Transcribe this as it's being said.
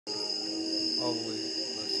Over with.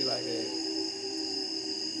 Look, she like that.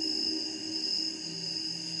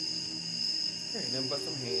 Ain't nothing but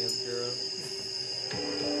some hands, girl.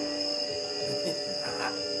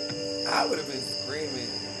 I would have been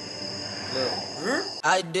screaming. Look.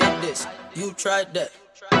 I did this, you tried that.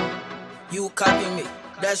 You copy me,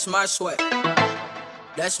 that's my sweat.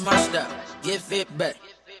 That's my style, give it back.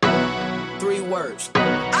 3 words.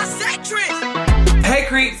 I said Trish! Hey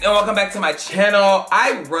creeps, and welcome back to my channel.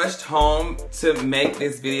 I rushed home to make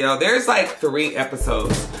this video. There's like 3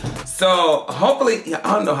 episodes. So hopefully,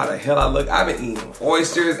 I don't know how the hell I look. I've been eating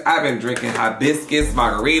oysters. I've been drinking hibiscus,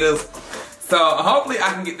 margaritas. So hopefully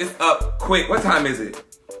I can get this up quick. What time is it?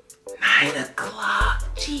 9 o'clock,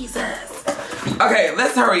 Jesus. Okay,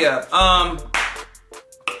 let's hurry up.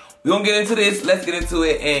 We're gonna get into this. Let's get into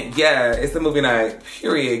it. And yeah, it's a movie night.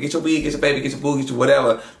 Period. Get your weed, get your baby, get your boo, get your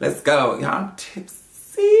whatever. Let's go. Y'all, I'm tipsy.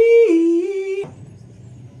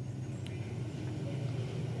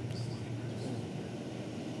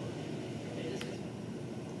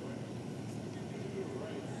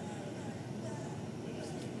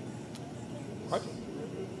 What?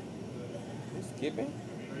 You skipping?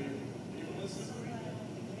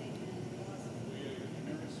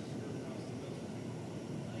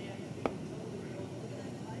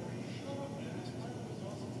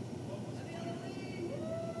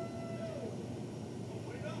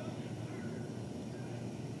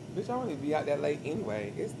 Bitch, I don't even be out that late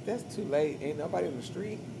anyway. That's too late. Ain't nobody on the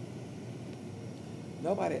street.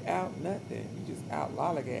 Nobody out, nothing. You just out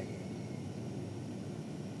lollygagging.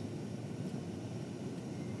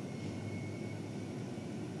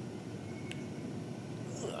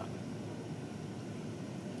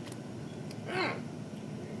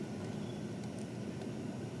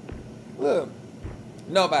 Look,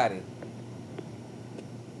 nobody.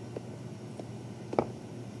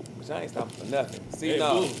 But I ain't stopping for nothing. See, hey,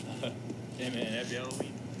 no. Hey man, happy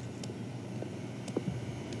Halloween.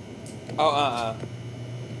 Oh,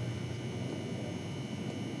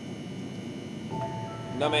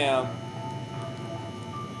 No, ma'am.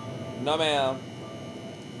 No, ma'am.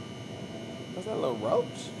 What's that little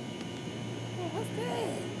roach? Oh, what's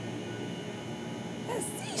that? That's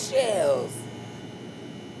seashells.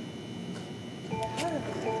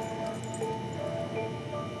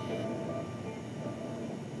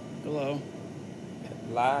 Hello.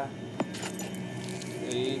 Lie.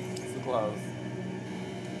 See, too close.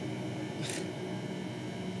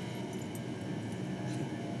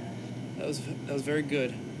 That was very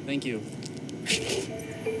good. Thank you.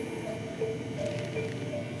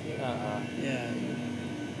 Yeah.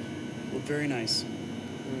 Looked very nice.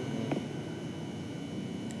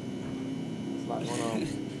 It's a lot going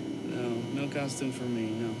on. No costume for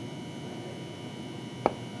me, no.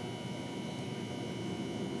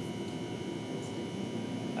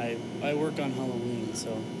 I work on Halloween,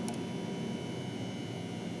 so.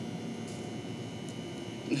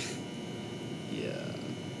 Yeah.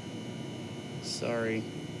 Sorry.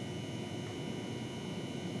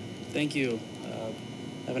 Thank you.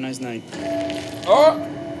 Have a nice night. Oh!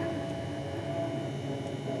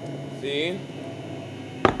 See?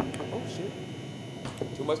 Oh, shit.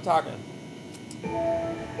 Too much talking.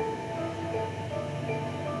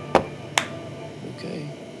 Okay.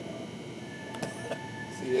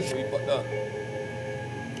 See, this we fucked up.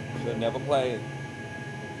 Should've never played.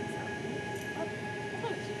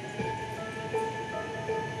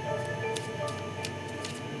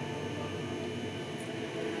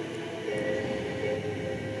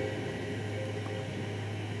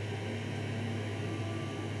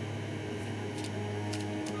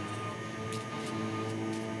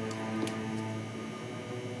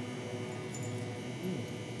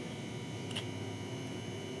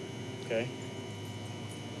 Okay.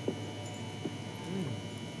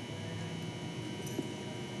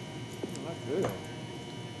 That's good.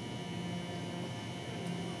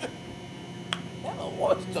 That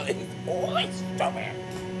oyster is oyster, man.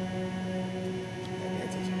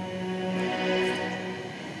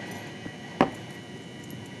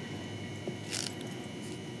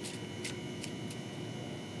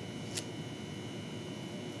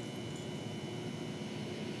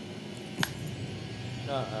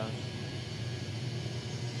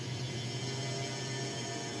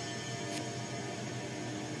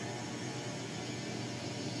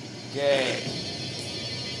 Gay.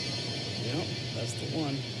 Yep, that's the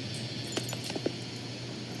one.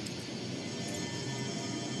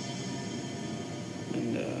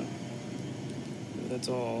 And, that's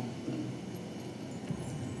all.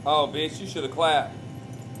 Oh, bitch, you should have clapped.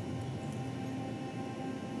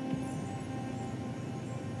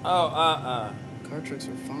 Oh, Card tricks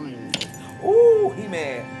are fine. Ooh, he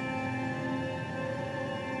mad.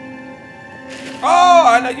 Oh,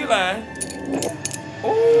 I know you lying.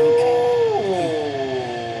 Ooh.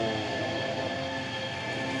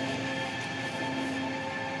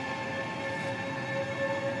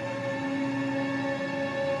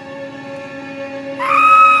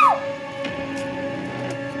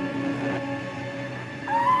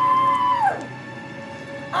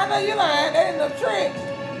 I know you lying. That ain't no trick.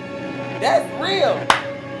 That's real.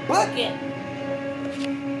 Book it.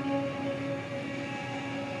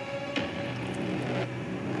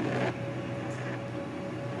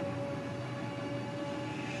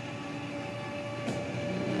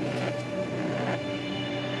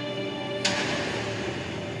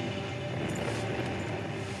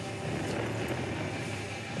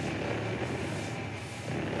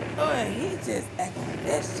 Oh, and he just acting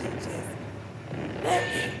that shit just.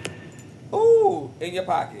 Ooh, in your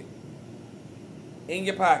pocket. In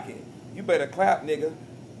your pocket. You better clap, nigga.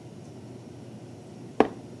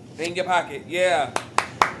 In your pocket, yeah.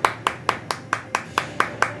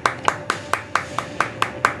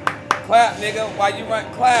 Clap, nigga, while you run.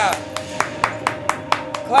 Clap.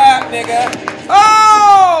 Clap, nigga.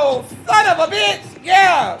 Oh, son of a bitch.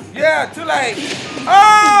 Yeah, yeah, too late.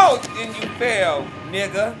 Oh, and you fell,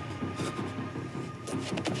 nigga.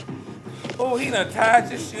 Oh, he done tied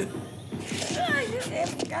your shoe.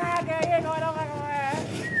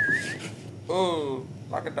 Ooh,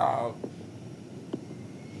 like a dog.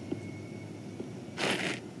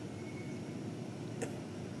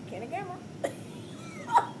 Can I get one?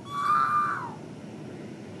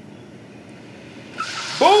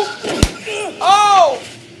 Boop! Oh!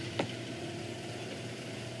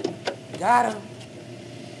 Got him.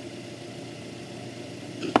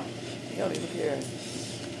 He don't even care.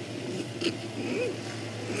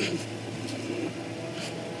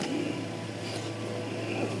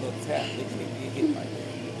 Little tap, nigga, get hit like that.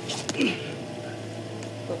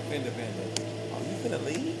 Little fender bender. Oh, you finna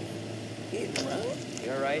leave? Hit and run? You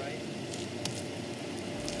alright?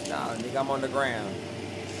 Nah, nigga, I'm on the ground.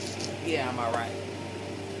 Yeah, I'm alright.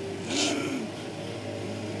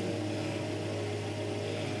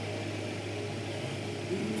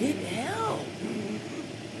 Get help.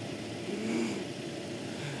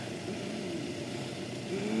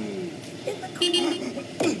 In the car.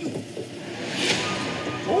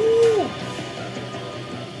 Ooh.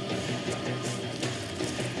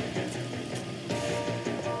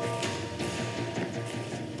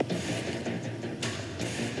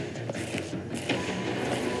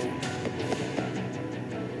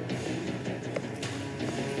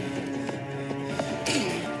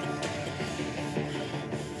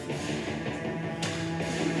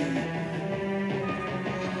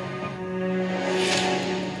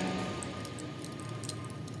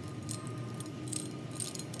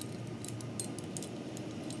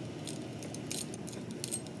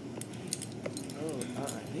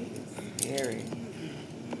 Scary.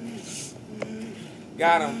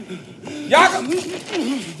 Got him. Got him.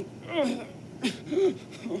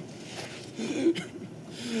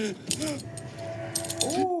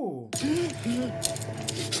 Ooh.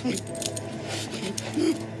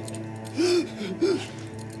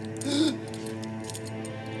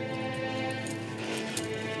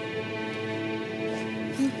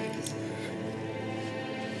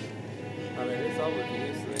 I mean, it's over for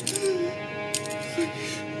you, sweet.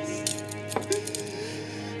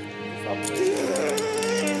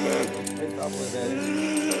 It's up with that.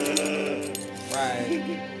 Right.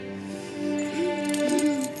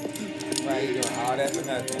 Right, you doing all that for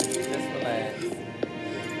nothing. Just relax.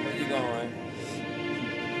 Where you going?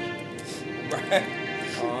 Right.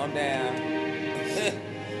 Calm down.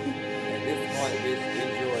 At this point, bitch,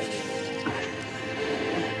 enjoy it.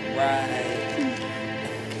 Right.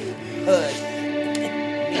 Hush.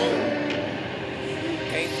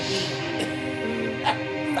 Can't speak.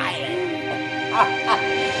 Silence.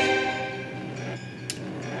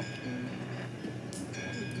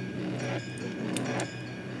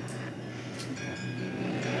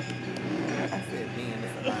 I said, man,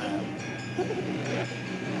 it's alive.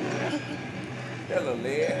 That little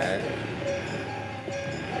leg hurt.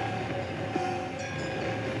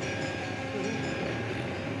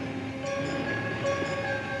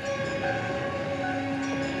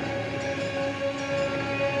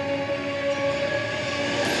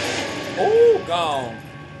 Ooh, gone.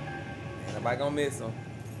 Ain't nobody gonna miss him.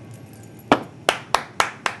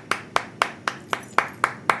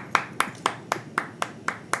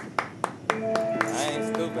 I ain't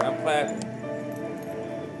stupid, I'm clapping.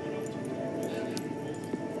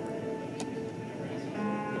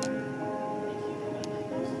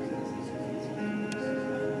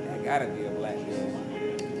 That gotta be a black dude.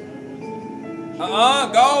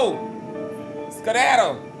 Go!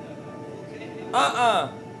 Skedaddle.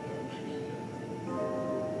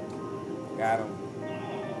 Got him.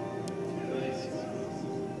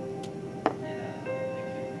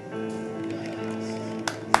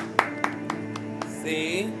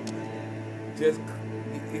 See? Just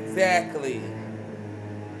exactly.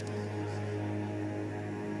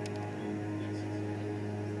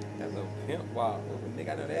 That little pimp walk.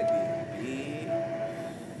 Nigga, I know that big.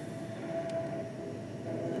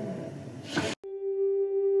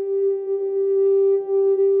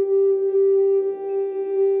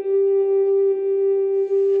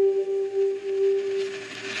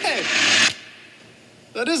 Hey!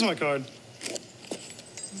 That is my card.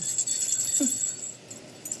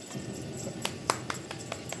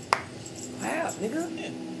 Wow, nigga.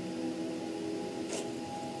 Yeah.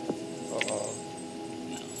 Uh-oh.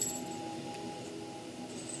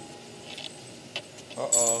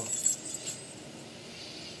 Uh-oh.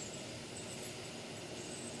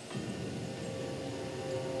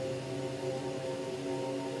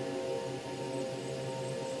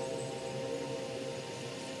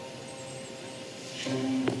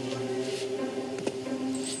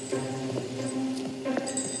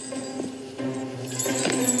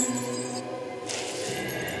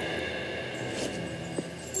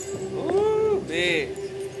 Ooh, bitch.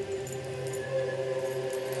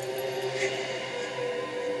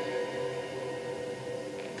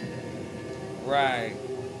 Right.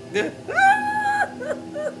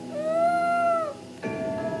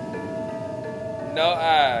 No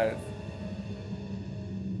eyes.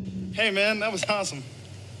 Hey, man, that was awesome.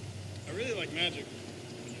 I really like magic.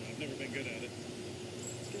 I've never been good at it.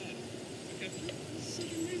 Good. Okay. This is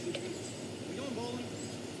such amazing. We going bowling?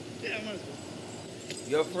 Yeah, I might as well.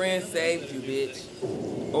 Your friend saved you, bitch.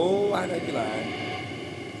 Oh, I know you lying.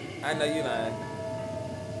 I know you lying.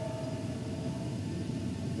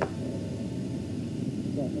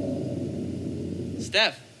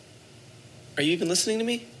 Steph, are you even listening to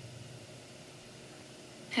me?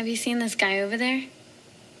 Have you seen this guy over there?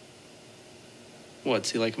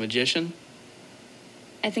 What's he, like a magician?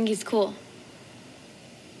 I think he's cool.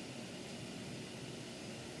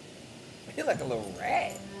 You're like a little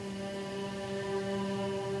rat.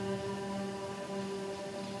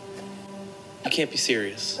 You can't be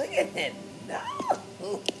serious. Look at him. No.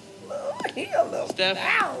 Look, he a little Steph.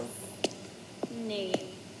 mouse. Nate.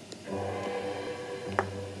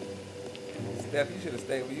 Steph, you should have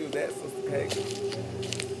stayed with you with that sister cake.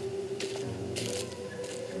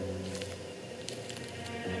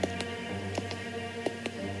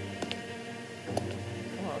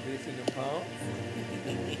 Come on, bitch, in the pumps.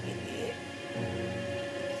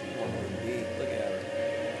 She want her big. Look at her.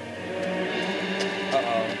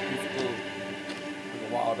 Uh-oh, he's cool. Look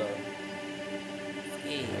at Waldo.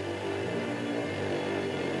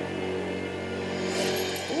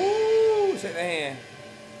 Ooh, shake the hand.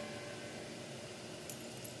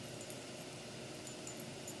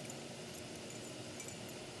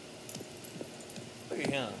 Look at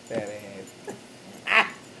him, fat ass.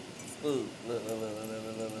 Spook. Look.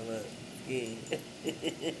 Yeah.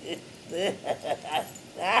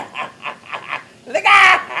 Look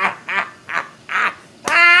out!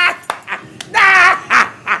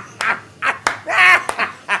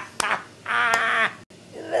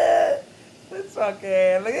 Look. This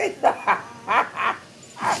fucking look at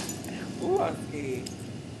ooh, I'm scared.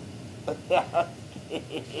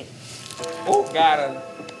 Ooh, got her.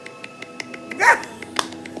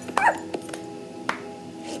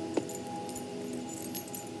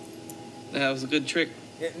 That was a good trick.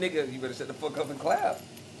 Yeah, nigga, you better shut the fuck up and clap.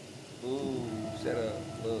 Ooh, shut up.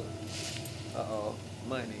 Look. Uh-oh.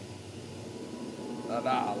 Money.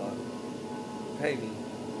 $1. Pay me.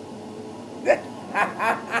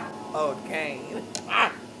 Oh, cane. Look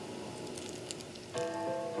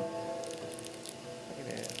at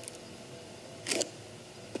that.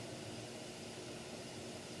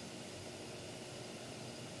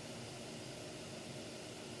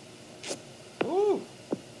 Ooh.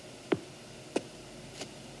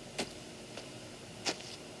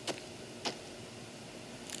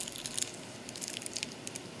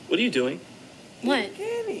 What are you doing? What?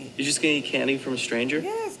 Candy. You're just gonna eat candy from a stranger?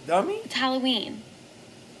 Yes, dummy. It's Halloween.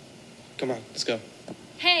 Come on, let's go.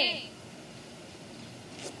 Hey!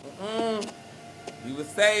 You were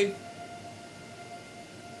safe.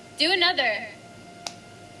 Do another.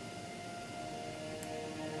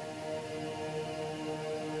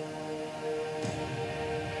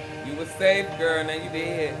 You were safe, girl. Now you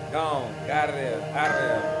dead. Gone. Out of there. Out of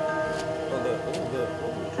there. Oh, look. Oh, look.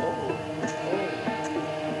 Oh, oh.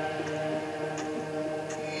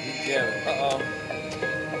 You jealous. Uh-oh.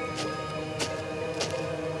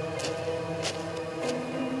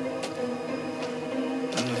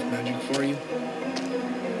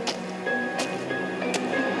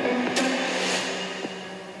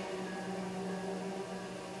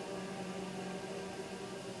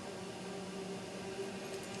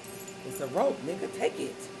 a rope, nigga. Take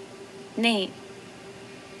it. Nate.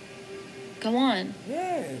 Go on.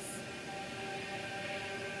 Yes.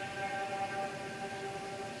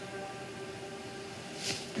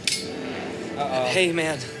 Uh-oh. Hey,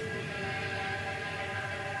 man. He's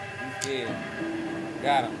dead.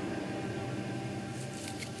 Got him.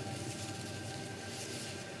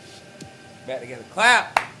 Back together.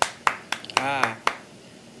 Clap. Ah.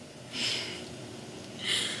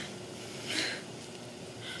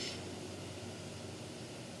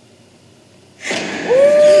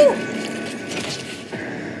 Woo!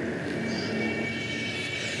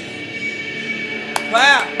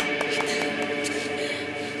 Clap.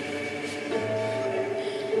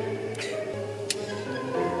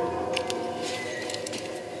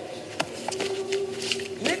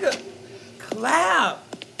 Nigga, clap.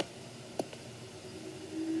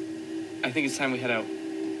 I think it's time we head out.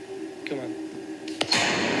 Come on.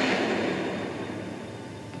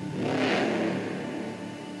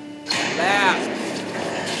 Clap.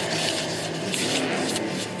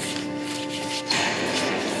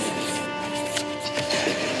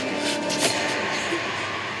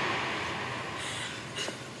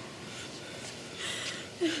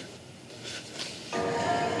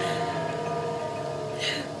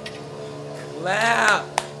 Clap.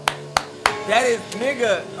 That is,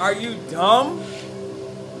 nigga, are you dumb?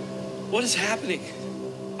 What is happening?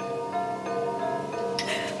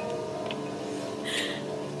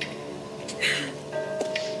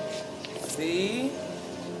 See?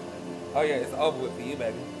 Oh yeah, it's over with for you,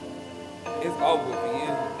 baby. It's over with for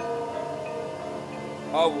you.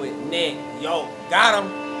 Over with Nick. Yo, got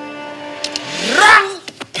him.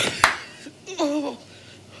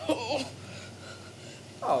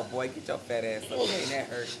 Oh boy, get your fat ass up. Ain't that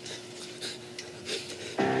hurt?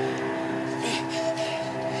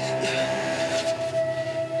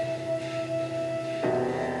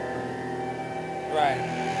 Right.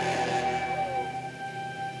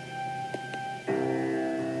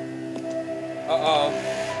 Uh-oh.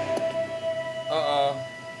 Uh-oh.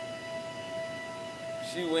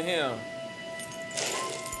 She with him.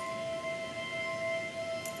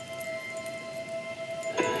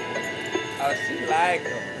 Oh, she like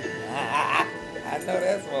him. I know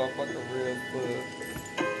that's motherfucker real good.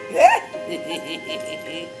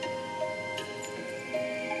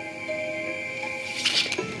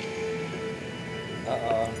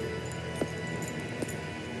 Uh-oh.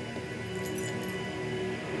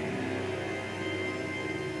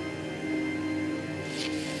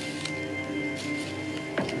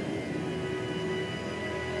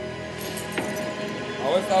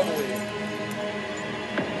 Oh, it's over with.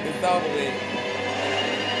 It's over with.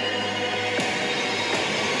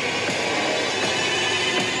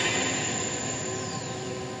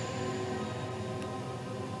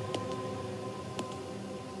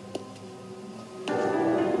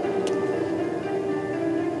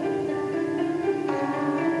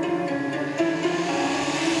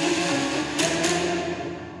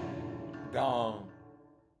 Gone.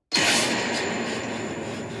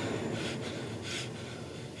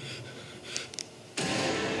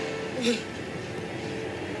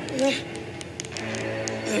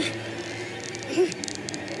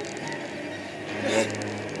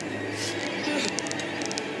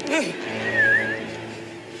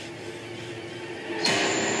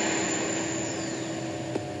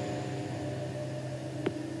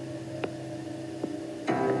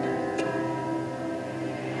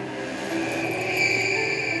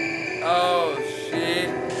 Oh shit.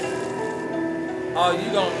 Oh,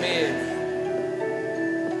 you gonna miss.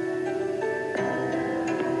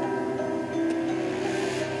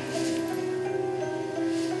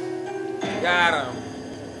 Got him.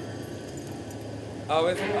 Oh,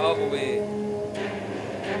 it's over with.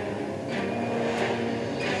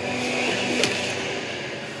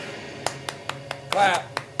 Clap.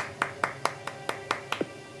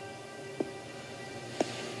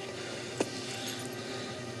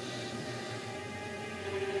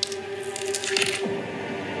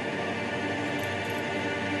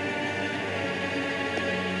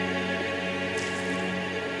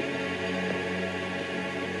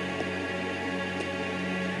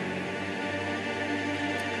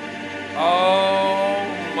 Oh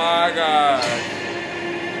my God.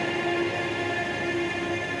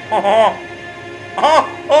 Oh, oh,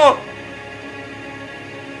 oh.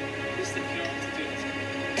 Please, Steph, you don't have to do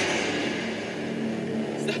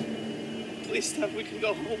this. Steph, please, Steph, we can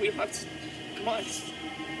go home. We don't have to. Come on.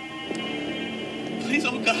 Please,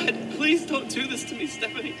 oh God, please don't do this to me,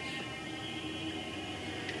 Stephanie.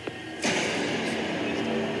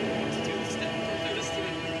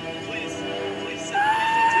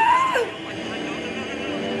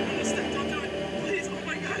 Steph,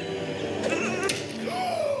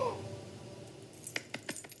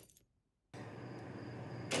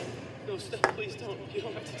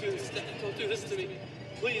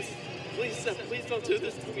 Please, please, Steph, please don't do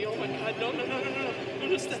this to me. Oh my God, no, no, no, no, no, no,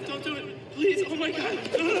 no, Steph, don't do it. Please, oh my God,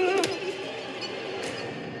 no, no, no, no.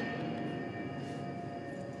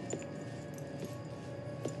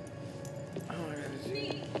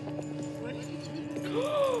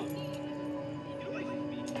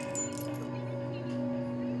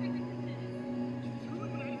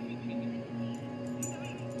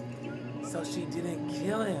 So she didn't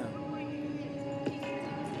kill him.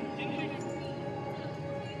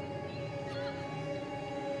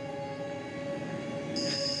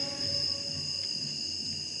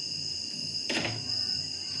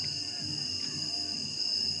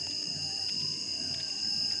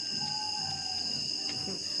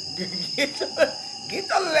 Get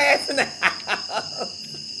your ass in the house.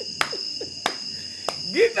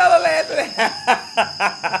 Get your ass in the house.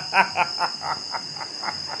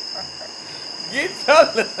 Get your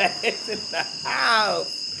ass in the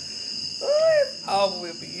house. Oh, it's over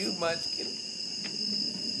with for you, Munchkin.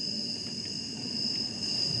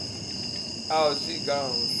 Oh, she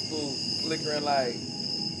gone. School flickering like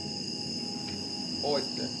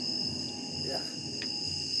oyster. Yeah.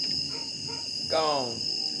 Gone.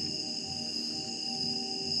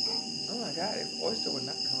 Oh my God, this oyster would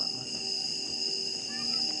not come out my mouth.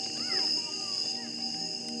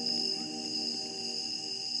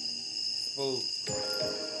 Spook.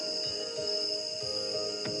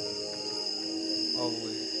 Over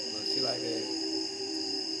with. Look, she like that.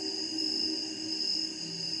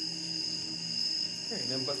 There ain't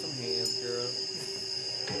nothing but some hands, girl.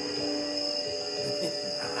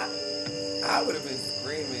 I would have been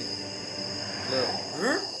screaming. Look.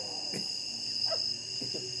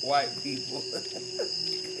 White people.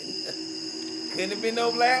 Couldn't have been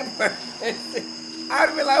no black person. I'd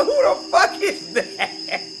have been like, who the fuck is that?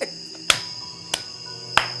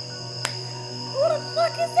 Who the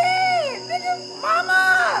fuck is that? Nigga, mama!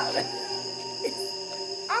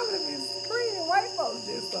 I would have been screaming. White folks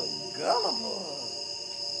just so gullible.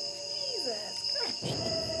 Jesus Christ.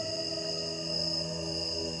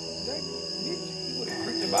 You would have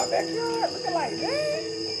creeped in my backyard looking like that.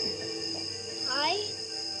 Hi.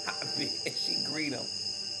 She greet him.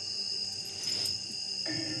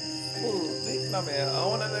 Ooh, bitch, my man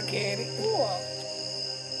own another candy. Cool.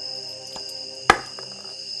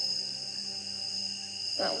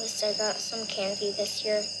 At least I got some candy this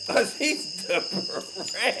year. She's depressed.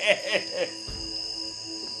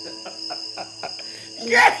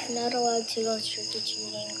 And I'm not allowed to go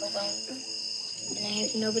trick-or-treating alone. And I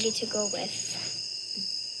have nobody to go with.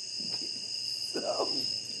 So,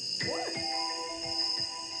 what?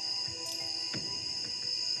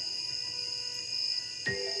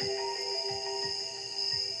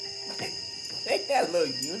 They got a little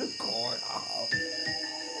unicorn off.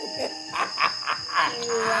 You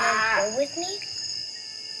wanna go with me?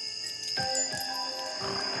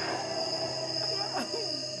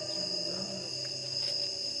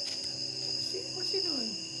 What's she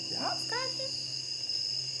doing? Hopscotching?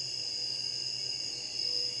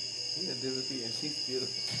 He done disappeared and she's still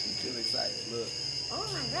excited. Look. Oh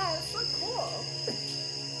my God, it's so cool.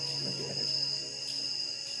 Look at it.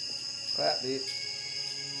 Clap, bitch.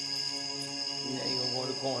 Now you gonna go in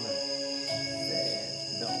the corner. Sad.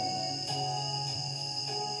 No.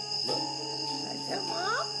 Look. I tell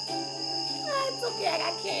Mom. Oh, it's okay, I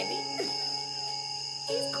got candy.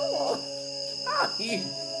 He's cool. Oh, he's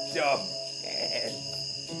dumb.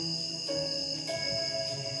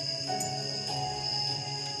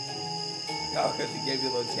 Oh, because he gave you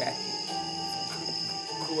a little jacket.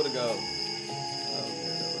 Cool to go. Oh,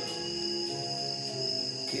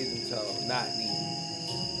 kids and toe, not neat.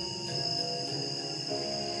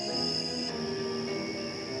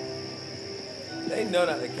 They know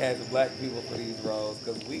not to cast black people for these roles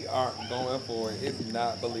because we aren't going for it. It's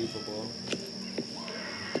not believable.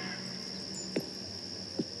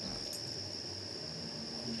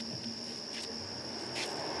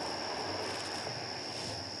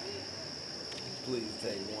 Please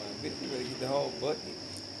take one. Bitch, you better get the whole bucket.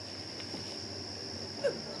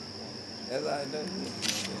 That's how I know.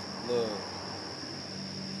 Look.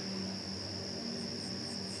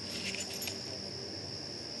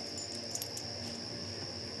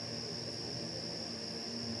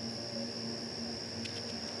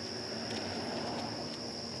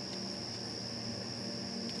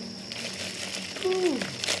 Whew.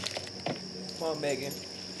 Come on, Megan.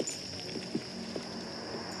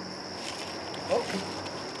 Oh.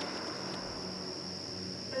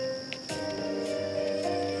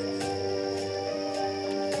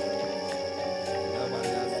 Nobody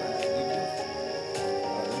outside. You just,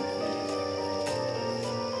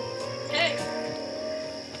 Hey.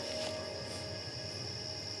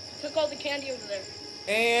 took all the candy over there.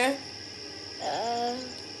 And?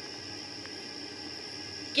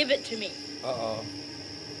 Give it to me. Uh-oh.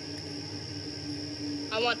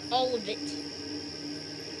 I want all of it.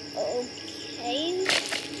 Okay.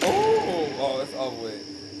 Oh, it's over with.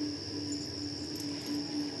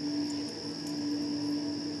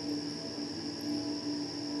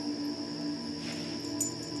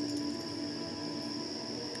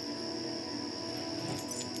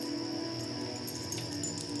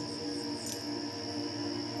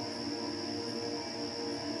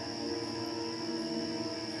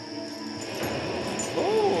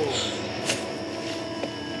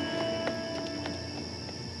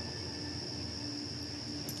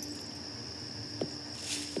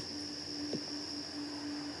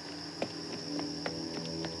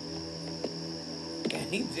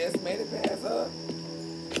 He just made it past her.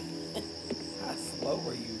 How slow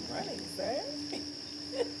were you running, sir?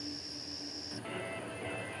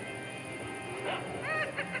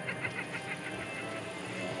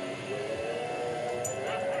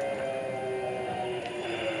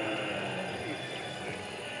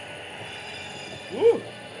 Woo.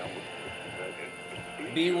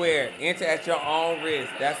 Beware. Enter at your own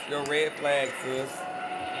risk. That's your red flag, sis.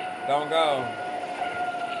 Don't go.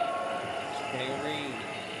 She can't read.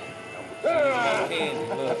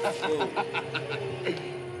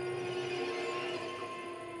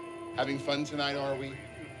 Having fun tonight, are we?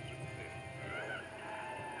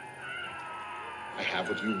 I have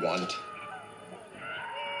what you want.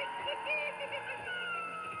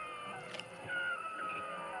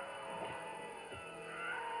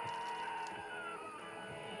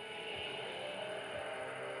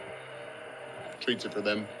 Treats are for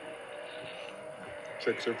them.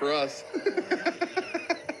 Tricks are for us.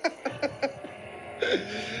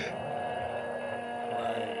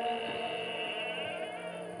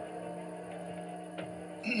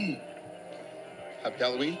 Happy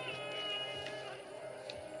Halloween.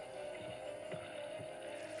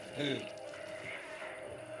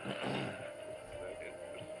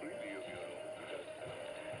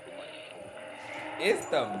 It's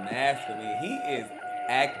the master me. He is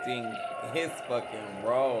acting his fucking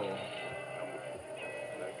role.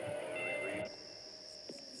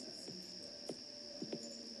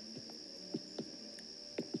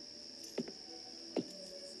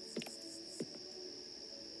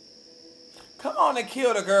 Come on and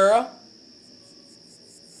kill the girl.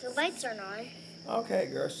 The lights aren't on. Okay,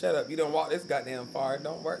 girl, shut up. You don't walk this goddamn far.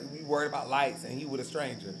 Don't worry. You worried about lights and you with a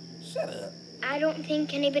stranger. Shut up. I don't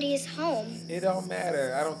think anybody is home. It don't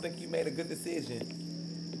matter. I don't think you made a good decision.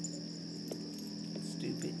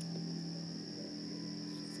 Stupid.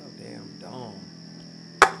 So damn dumb.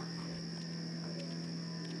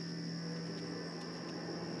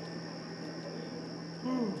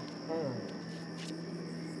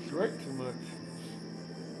 Drink too much.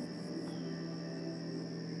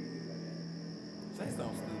 Say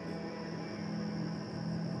something stupid.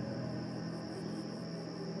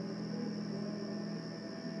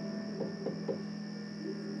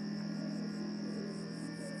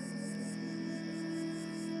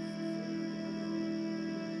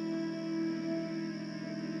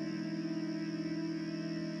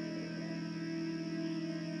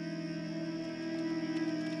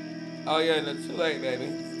 Oh yeah, no, too late, baby.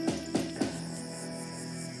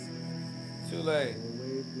 Too late.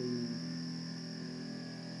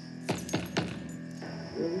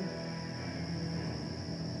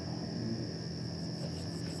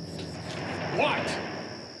 What?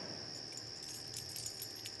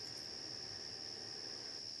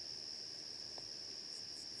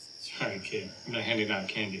 Sorry, kid. I'm not handing out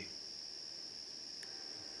candy.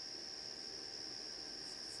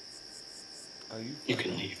 Oh, You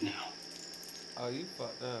can leave now. Oh, you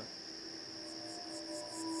fucked up.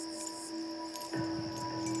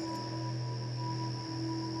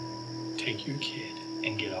 Take your kid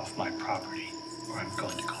and get off my property, or I'm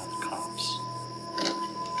going to call the cops.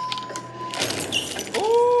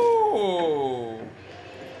 Ooh.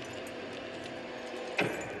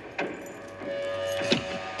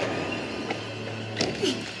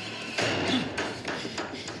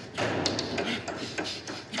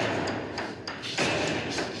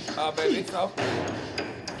 Oh, baby, it's off. Get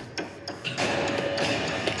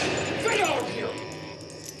out of here!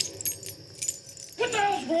 What the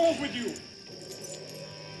hell's wrong with you?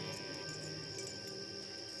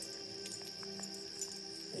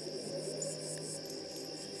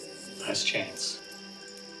 Last chance.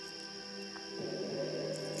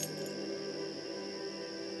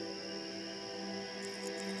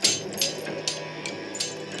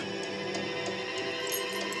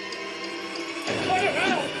 Let him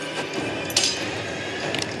out!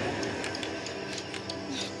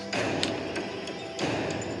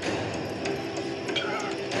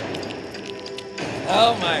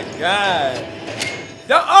 Oh my God.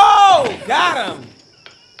 Oh, got him.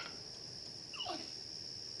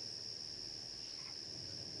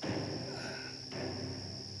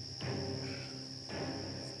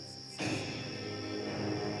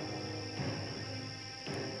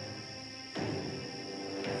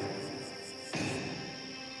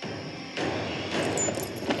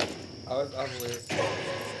 Oh, it's over with.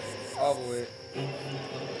 Over with.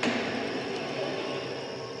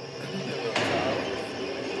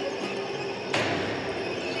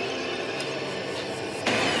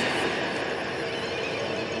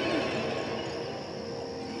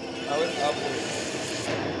 Oh, it's over with.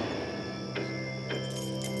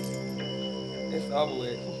 It's over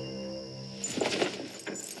with.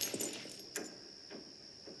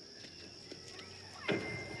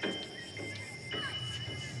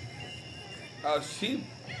 Oh, she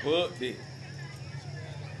booked it.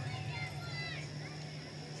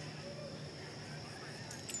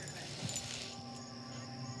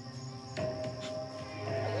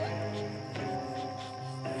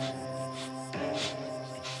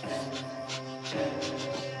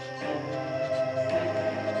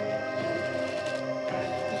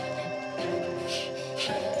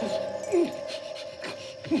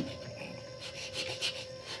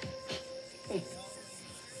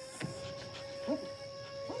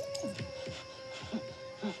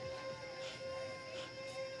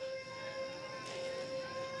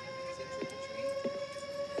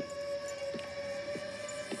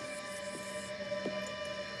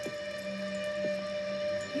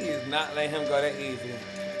 He is not letting him go that easy.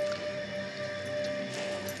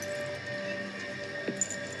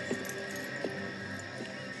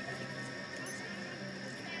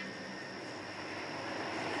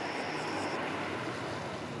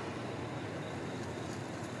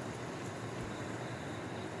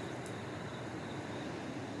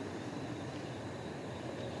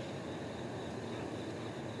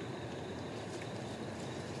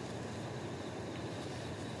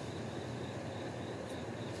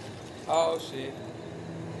 Oh shit.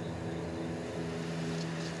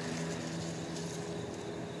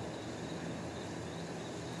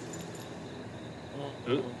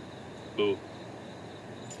 Boo.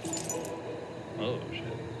 Oh shit.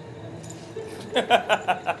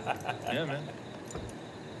 Yeah, man.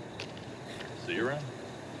 See you around.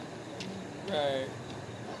 Right.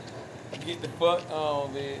 Get the fuck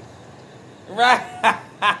on, bitch. Right.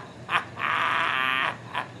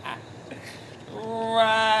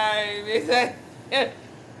 Right, bitch.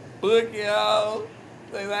 Book it all.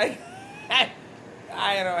 Like, I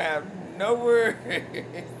don't have no words.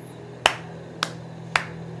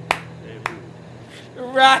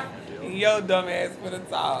 Right. Yo, dumb ass for the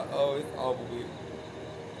top. Oh, it's over with.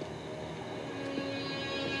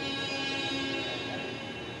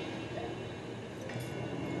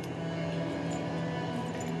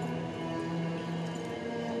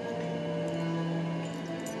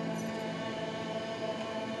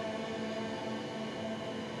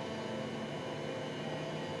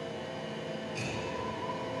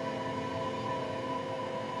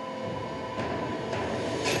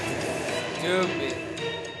 Stupid.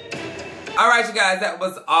 All right, you guys, that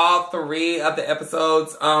was all 3 of the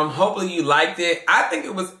episodes. Hopefully you liked it. I feel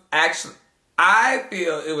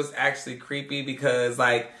it was actually creepy because,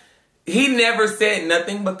 like, he never said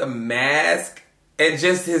nothing but the mask, and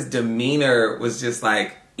just his demeanor was just,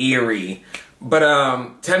 like, eerie. But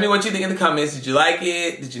tell me what you think in the comments. Did you like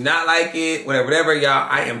it? Did you not like it? Whatever, y'all.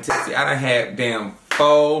 I am tipsy. I done had damn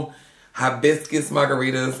 4 hibiscus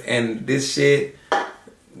margaritas and this shit.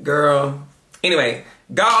 Girl. Anyway,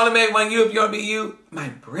 God only made one you if you want to be you. My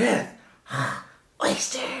breath.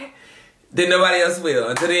 Oyster. Then nobody else will.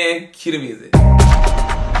 Until then, cue the music.